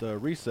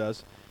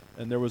recess,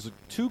 and there was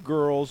 2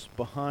 girls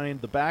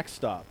behind the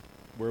backstop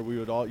where we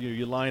would all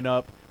you line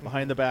up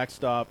behind the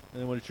backstop,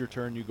 and then when it's your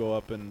turn, you go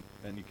up and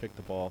you kick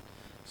the ball.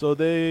 So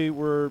they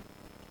were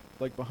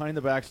like behind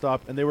the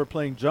backstop, and they were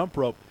playing jump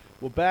rope.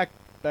 Well, back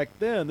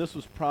then, this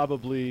was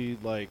probably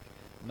like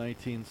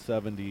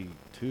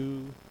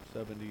 1972,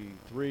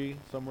 73,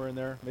 somewhere in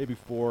there, maybe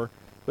 4,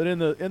 but in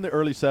the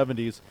early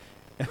 70s.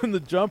 And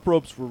the jump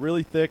ropes were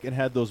really thick and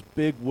had those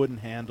big wooden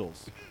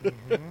handles.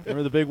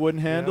 Remember the big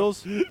wooden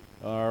handles?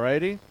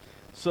 Alrighty.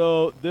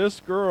 So this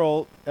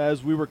girl,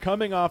 as we were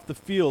coming off the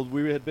field,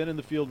 we had been in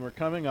the field and we're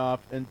coming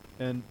off, and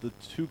the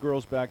 2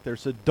 girls back there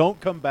said,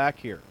 "Don't come back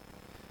here."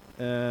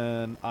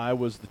 And I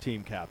was the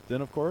team captain,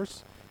 of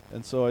course.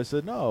 And so I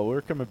said, "No,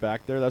 we're coming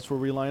back there. That's where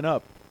we line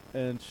up."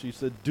 And she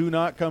said, "Do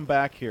not come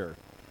back here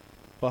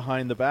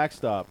behind the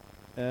backstop."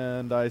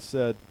 And I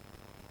said,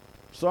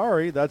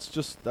 "Sorry,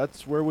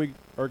 that's where we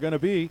are going to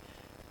be."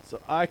 So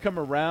I come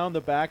around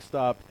the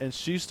backstop, and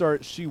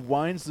she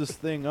winds this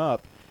thing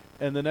up,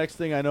 and the next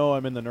thing I know,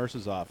 I'm in the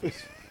nurse's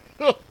office.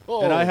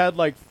 And I had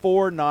like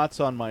 4 knots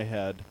on my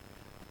head,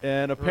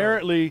 and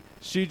apparently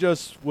she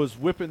just was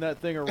whipping that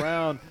thing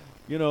around,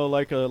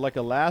 like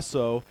a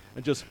lasso,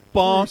 and just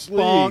bonk, Bruce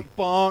Lee. bonk,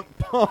 bonk,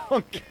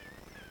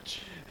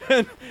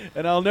 bonk.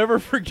 And I'll never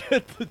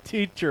forget the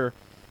teacher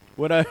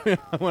when I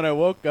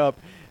woke up.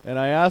 And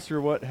I asked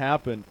her what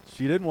happened.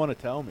 She didn't want to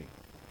tell me.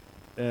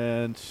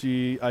 And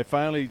I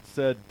finally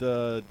said,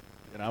 and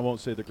I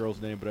won't say the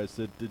girl's name, but I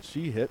said, "Did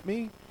she hit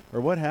me?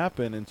 Or what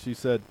happened?" And she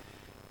said,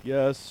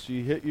 "Yes,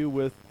 she hit you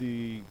with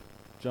the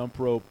jump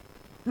rope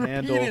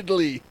handle."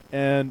 Repeatedly.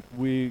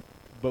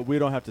 But we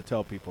don't have to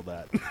tell people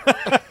that.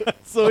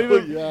 So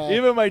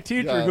even my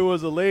teacher, Yeah. who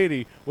was a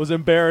lady, was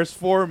embarrassed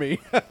for me.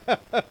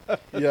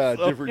 Yeah,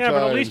 different Yeah, times.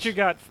 but at least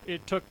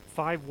it took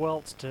 5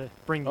 welts to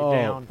bring you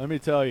down. Let me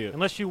tell you.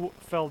 Unless you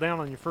fell down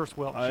on your first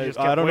welt. She just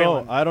I kept don't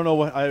wailing. know. I don't know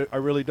what I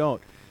really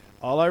don't.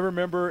 All I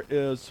remember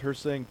is her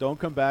saying, "Don't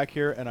come back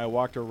here," and I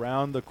walked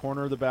around the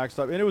corner of the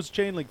backstop, and it was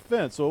chain link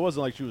fence, so it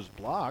wasn't like she was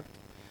blocked.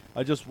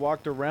 I just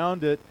walked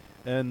around it,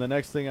 and the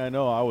next thing I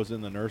know, I was in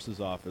the nurse's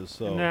office.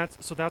 So And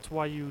that's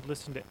why you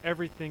listen to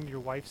everything your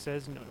wife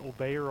says and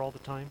obey her all the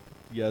time?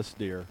 yes,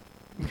 dear.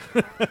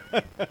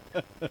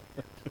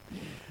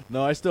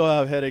 No, I still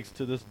have headaches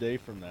to this day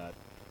from that.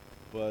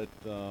 But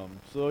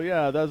so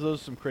yeah, those are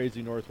some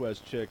crazy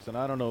Northwest chicks, and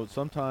I don't know.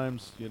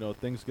 Sometimes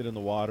things get in the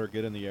water,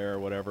 get in the air,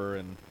 whatever,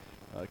 and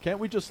can't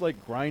we just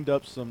like grind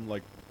up some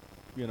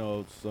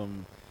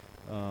some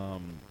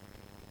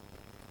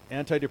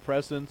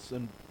antidepressants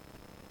and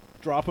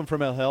drop them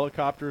from a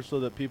helicopter so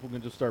that people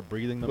can just start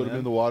breathing them Put them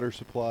in the water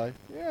supply.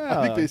 Yeah.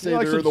 I think they say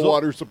Like they're some in the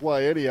water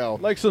supply anyhow.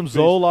 Like some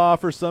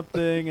Zoloft or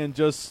something, and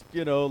just,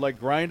 like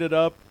grind it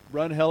up,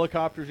 run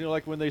helicopters,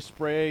 like when they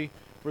spray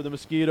for the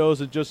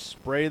mosquitoes, and just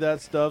spray that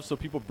stuff so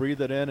people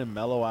breathe it in and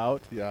mellow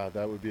out. Yeah,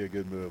 that would be a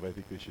good move. I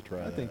think they should try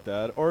that. I think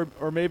that. Or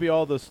maybe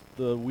all the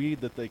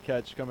weed that they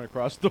catch coming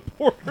across the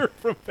border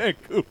from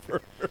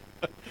Vancouver.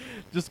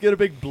 Just get a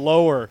big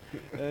blower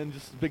and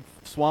just big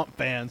swamp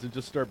fans and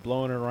just start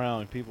blowing it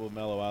around. People will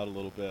mellow out a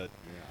little bit.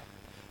 Yeah.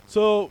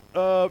 So,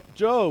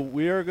 Joe,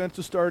 we are going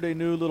to start a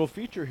new little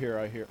feature here,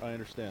 I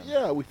understand.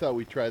 Yeah, we thought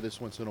we'd try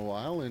this once in a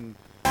while and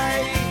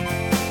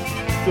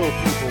fill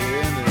people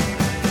in.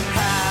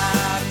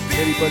 And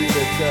anybody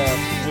that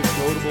was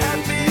notable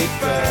this week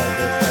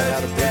that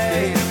had a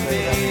birthday, and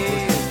say happy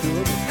birthday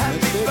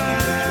to them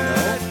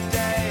and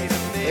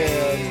missed it,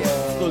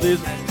 and So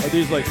are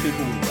these like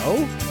people we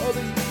know?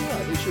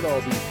 they should all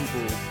be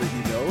people that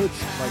you know.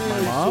 It's Like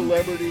my mom?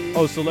 celebrities.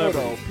 Oh,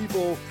 celebrities.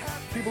 No,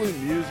 people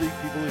in music,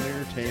 people in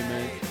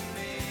entertainment.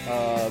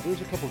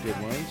 There's a couple good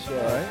ones. All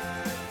right.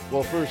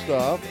 Well, first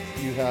off,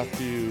 you have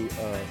to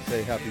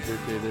say happy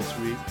birthday this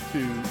week to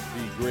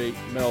the great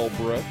Mel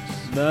Brooks.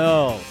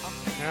 Mel.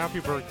 Happy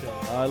birthday.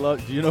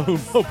 Do you know who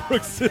Mel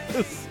Brooks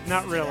is?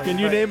 Not really. Can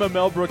you but name a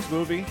Mel Brooks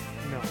movie?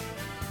 No.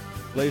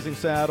 Blazing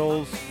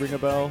Saddles, Ring a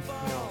Bell,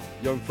 No.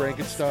 Young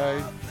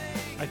Frankenstein.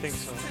 I think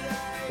so.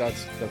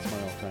 That's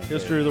my all-time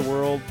History of the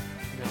World.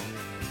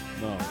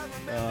 No.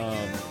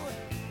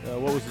 No.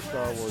 What was the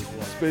Star Wars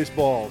one?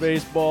 Spaceballs.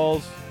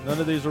 Baseballs. None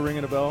of these are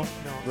ringing a bell. No.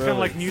 It's Really? kind of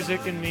like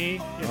music and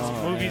me. It's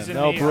Oh, movies man.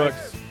 and Mel me.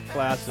 Brooks, I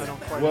classic.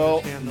 don't quite Well,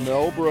 understand those.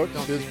 Mel Brooks,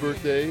 Don't his see-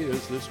 birthday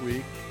is this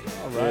week.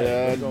 All right.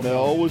 And Let's go,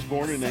 Mel was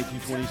born in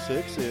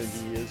 1926, and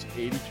he is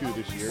 82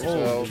 this year.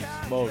 Holy So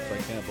smokes, I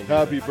can't believe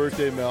happy it.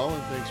 birthday, Mel,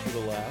 and thanks for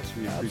the laughs.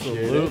 We appreciate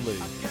Absolutely.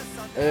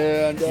 it.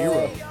 And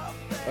Hero.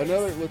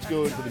 let's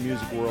go into the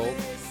music world.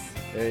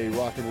 A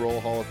rock and roll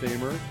Hall of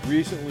Famer,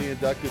 recently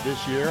inducted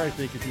this year. I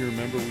think if you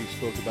remember, we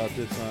spoke about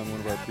this on one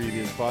of our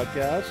previous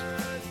podcasts.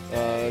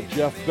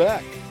 Jeff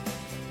Beck.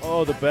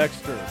 Oh, the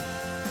Beckster.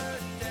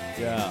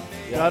 Yeah.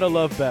 Gotta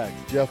love Beck.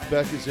 Jeff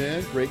Beck is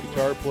in, great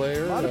guitar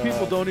player. A lot of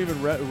people don't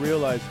even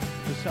realize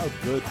just how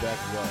good Beck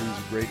was. He's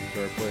a great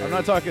guitar player. I'm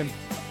not talking,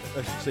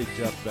 I should say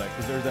Jeff Beck,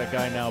 because there's that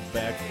guy now,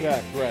 Beck.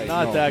 Beck, right.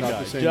 Not No, that not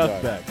guy. the same Jeff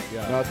guy. Beck.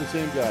 Yeah. Not the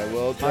same guy.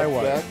 Well, Jeff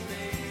Highwire. Beck,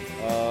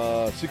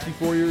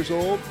 64 years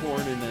old,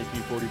 born in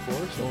 1944.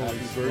 So Holy happy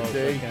smokes,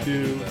 birthday I can't to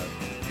believe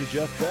that.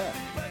 Jeff Beck.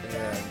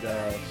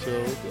 And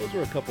so those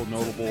are a couple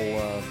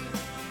notable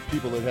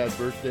people that had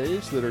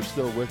birthdays that are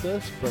still with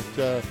us.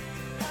 But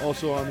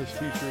also on this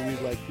feature, we'd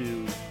like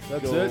to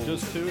That's go- it?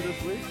 Just two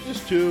this week?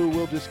 Just two.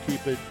 We'll just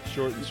keep it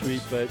short and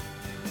sweet. But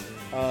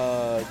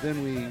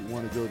then we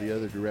want to go the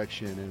other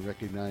direction and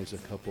recognize a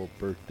couple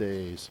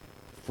birthdays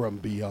from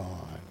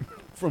beyond.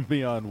 From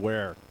beyond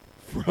where?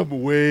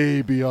 From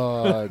way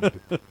beyond.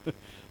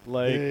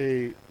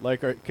 Can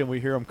we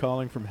hear them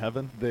calling from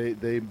heaven?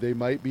 They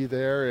might be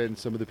there, and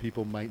some of the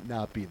people might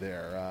not be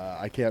there.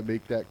 I can't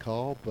make that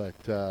call, but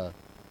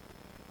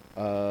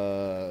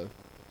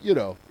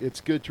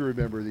it's good to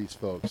remember these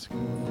folks.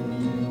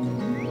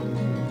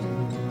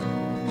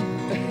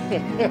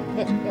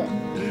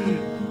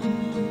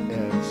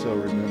 And so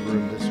remember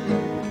them this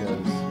way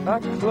because I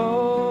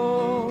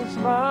close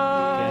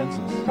my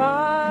Kansas.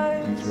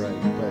 eyes that's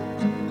right. But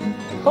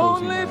I'm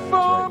closing only my eyes for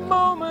right a now.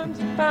 moment,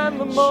 and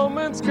the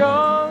moment's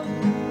gone.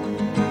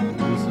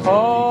 This is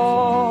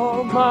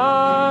All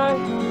my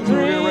So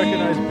we're going to dreams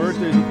recognize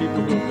birthdays of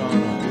people who have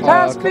gone on.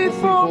 pass a couple before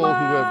people who my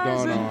have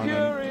eyes gone in on and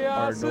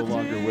are no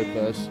longer curiosity. with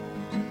us.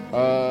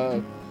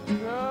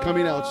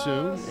 Coming out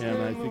soon,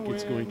 and I think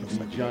it's going to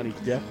be Johnny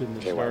Depp in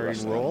the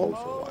starring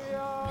role,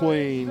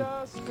 playing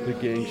the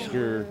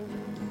gangster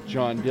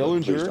John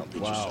Dillinger.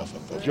 Wow.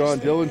 John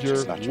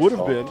Dillinger would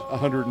have been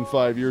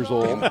 105 years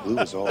old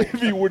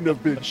if he wouldn't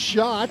have been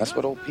shot. That's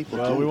what old people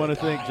Well, do. we want to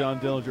They thank die. John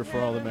Dillinger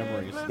for all the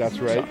memories. That's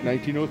right,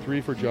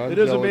 1903 for John It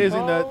is Dillinger.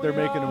 amazing that they're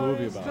making a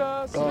movie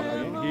about it. I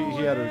I mean, mean,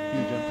 he had a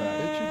huge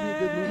impact. It should be a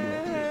good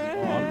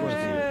movie. Oh, I'm going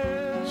to see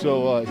it.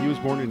 So he was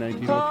born in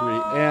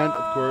 1903, and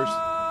of course,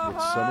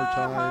 it's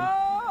summertime.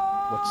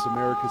 What's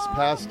America's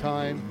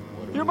pastime?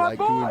 What do we You're my like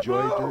to boy,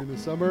 enjoy bro. during the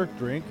summer?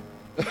 Drink?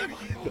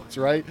 That's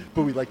right.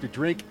 But we like to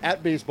drink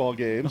at baseball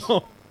games.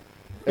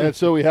 And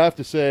so we have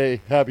to say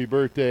happy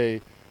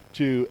birthday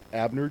to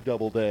Abner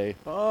Doubleday,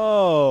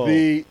 Oh.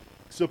 the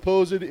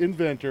supposed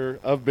inventor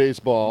of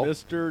baseball.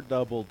 Mr.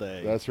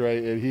 Doubleday. That's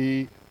right. And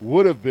he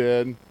would have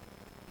been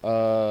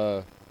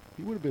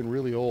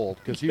really old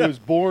because he was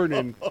born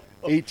in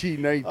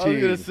 1819. I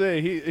was going to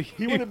say,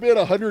 He would have been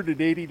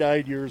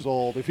 189 years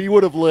old if he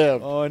would have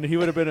lived. Oh, and he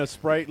would have been a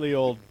sprightly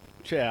old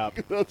chap.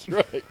 That's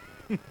right.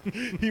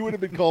 He would have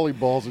been calling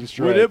balls and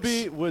strikes.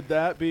 Would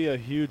that be a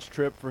huge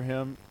trip for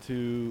him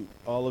to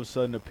all of a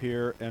sudden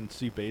appear and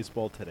see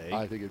baseball today?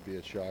 I think it'd be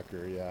a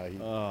shocker. Yeah.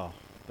 Oh,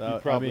 He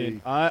probably-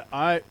 I mean,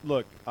 I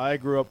look. I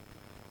grew up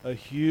a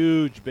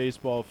huge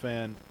baseball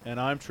fan, and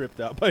I'm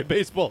tripped out by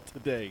baseball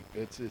today.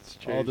 It's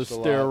changed All the a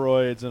lot.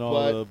 steroids and all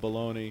But the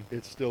baloney.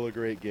 It's still a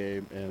great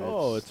game, and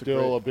It's a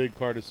still great- a big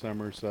part of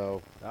summer.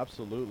 So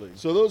Absolutely.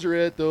 those are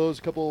it. Those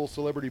couple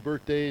celebrity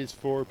birthdays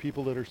for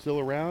people that are still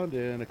around,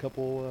 and a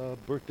couple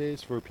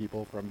birthdays for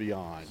people from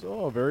beyond.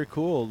 So very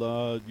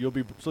cool. You'll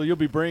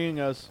be bringing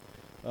us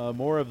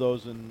more of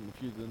those in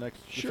the next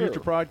Sure. future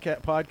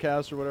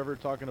podcasts or whatever,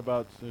 talking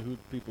about whose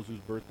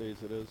birthdays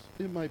it is.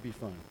 It might be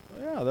fun.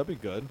 Yeah, that'd be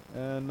good.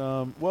 And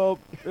well,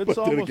 it's But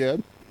then almost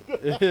again,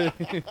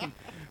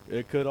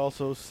 it could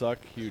also suck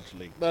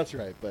hugely. that's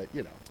right. But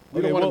we Okay,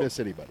 don't want to well, miss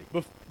anybody.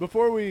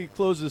 Before we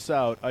close this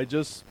out, I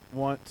just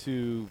want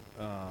to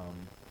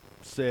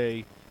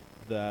say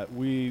that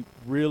we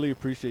really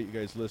appreciate you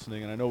guys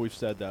listening, and I know we've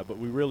said that, but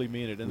we really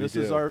mean it. And We this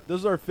is do.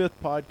 our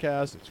fifth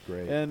podcast. It's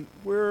great. And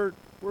we're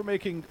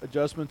making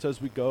adjustments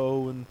as we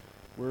go, and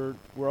we're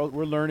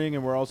learning,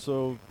 and we're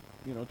also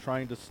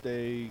trying to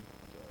stay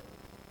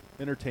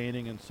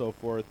entertaining and so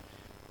forth.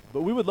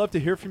 But we would love to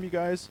hear from you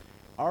guys.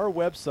 Our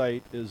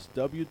website is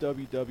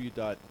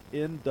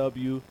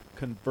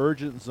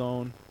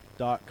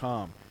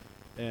www.nwconvergentzone.com,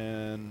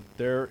 and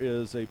there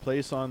is a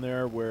place on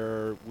there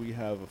where we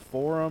have a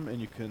forum, and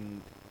you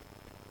can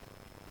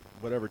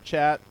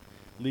chat,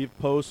 leave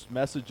posts,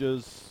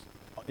 messages,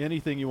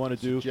 anything you want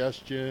to do.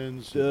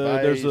 Suggestions.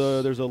 There's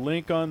advice. a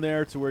link on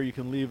there to where you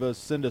can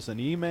send us an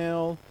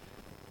email.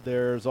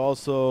 There's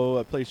also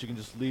a place you can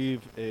just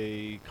leave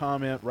a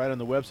comment right on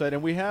the website,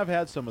 and we have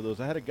had some of those.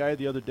 I had a guy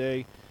the other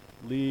day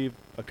leave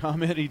a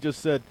comment. He just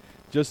said,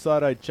 "Just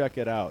thought I'd check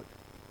it out."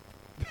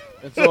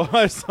 And so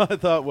I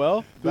thought,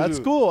 well, that's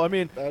cool. I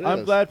mean, That I'm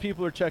is. glad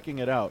people are checking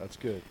it out. That's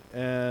good.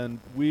 And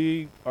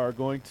we are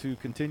going to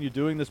continue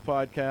doing this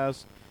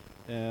podcast,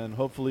 and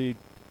hopefully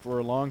for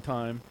a long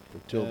time.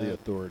 Until the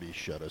authorities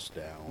shut us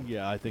down.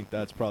 Yeah, I think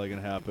that's probably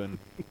going to happen.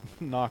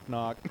 Knock,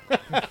 knock.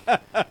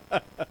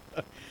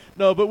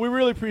 No, but we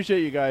really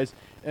appreciate you guys,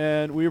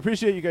 and we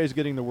appreciate you guys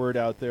getting the word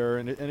out there.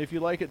 And if you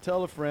like it,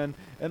 tell a friend.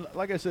 And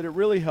like I said, it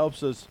really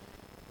helps us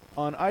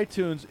on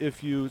iTunes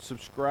if you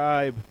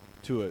subscribe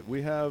to it.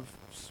 We have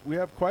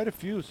quite a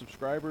few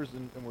subscribers,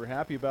 and we're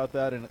happy about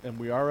that. And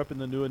we are up in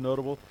the new and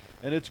notable.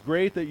 And it's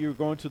great that you're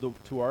going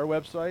to our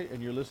website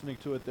and you're listening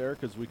to it there,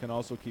 because we can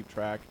also keep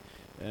track.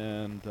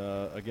 And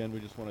again, we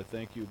just want to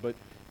thank you. But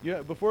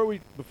yeah, before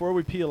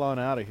we peel on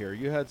out of here,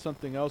 you had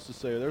something else to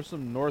say. There's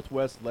some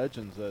Northwest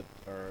legends that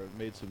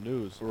made some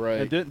news.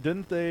 Right. And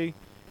didn't they?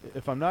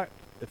 If I'm not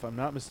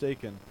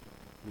mistaken,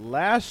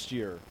 last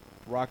year,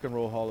 Rock and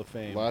Roll Hall of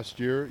Fame Last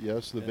year,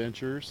 yes, the Yeah.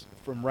 Ventures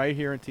from right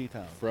here in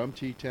T-Town. from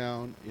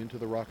T-Town into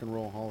the Rock and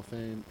Roll Hall of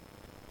Fame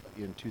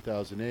in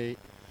 2008.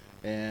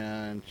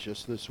 And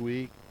just this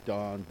week,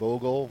 Don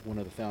Bogle, one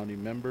of the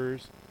founding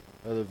members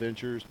of the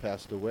Ventures,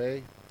 passed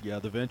away. Yeah,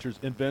 the Ventures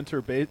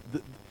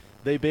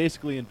they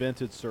basically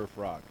invented surf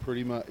rock.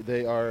 Pretty much,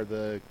 they are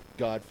the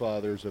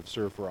godfathers of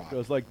surf rock. It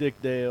was like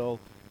Dick Dale.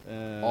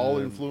 And All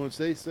influenced.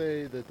 They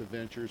say that the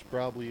Ventures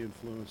probably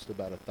influenced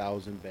about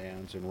 1,000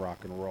 bands in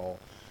rock and roll.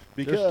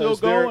 They're still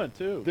going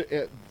too.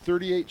 At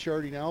 38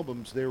 charting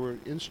albums, they were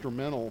an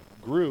instrumental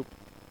group,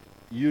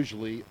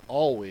 usually,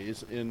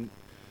 always, in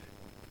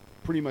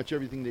pretty much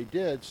everything they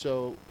did.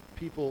 So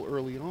people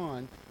early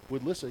on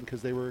would listen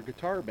because they were a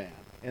guitar band,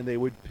 and they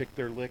would pick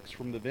their licks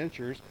from the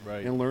Ventures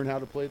Right. and learn how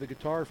to play the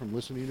guitar from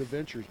listening to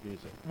Ventures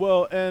music.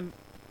 Well, and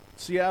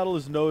Seattle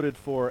is noted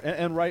for,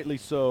 and rightly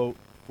so,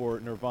 for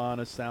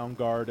Nirvana,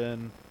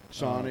 Soundgarden,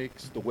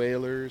 Sonics, the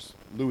Wailers,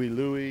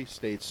 Louie,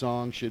 State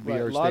Song should be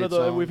right, our a lot state of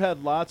the song. we've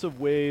had lots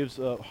of waves,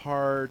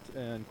 Heart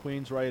and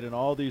Queensryche and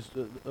all these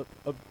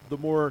of the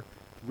more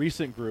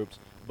recent groups,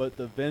 but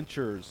the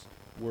Ventures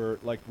were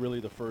like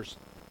really the first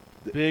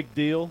big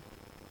deal.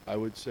 I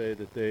would say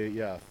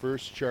that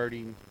first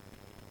charting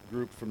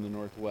group from the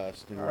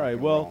Northwest. In All rock right,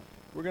 and well, roll.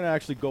 we're gonna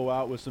actually go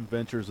out with some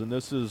Ventures, and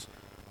this is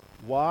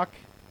Walk,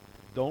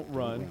 Don't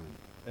Run.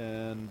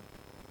 And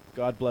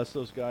God bless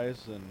those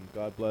guys, and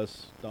God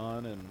bless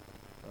Don, and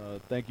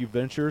thank you,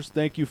 Ventures.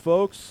 Thank you,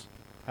 folks.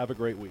 Have a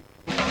great week.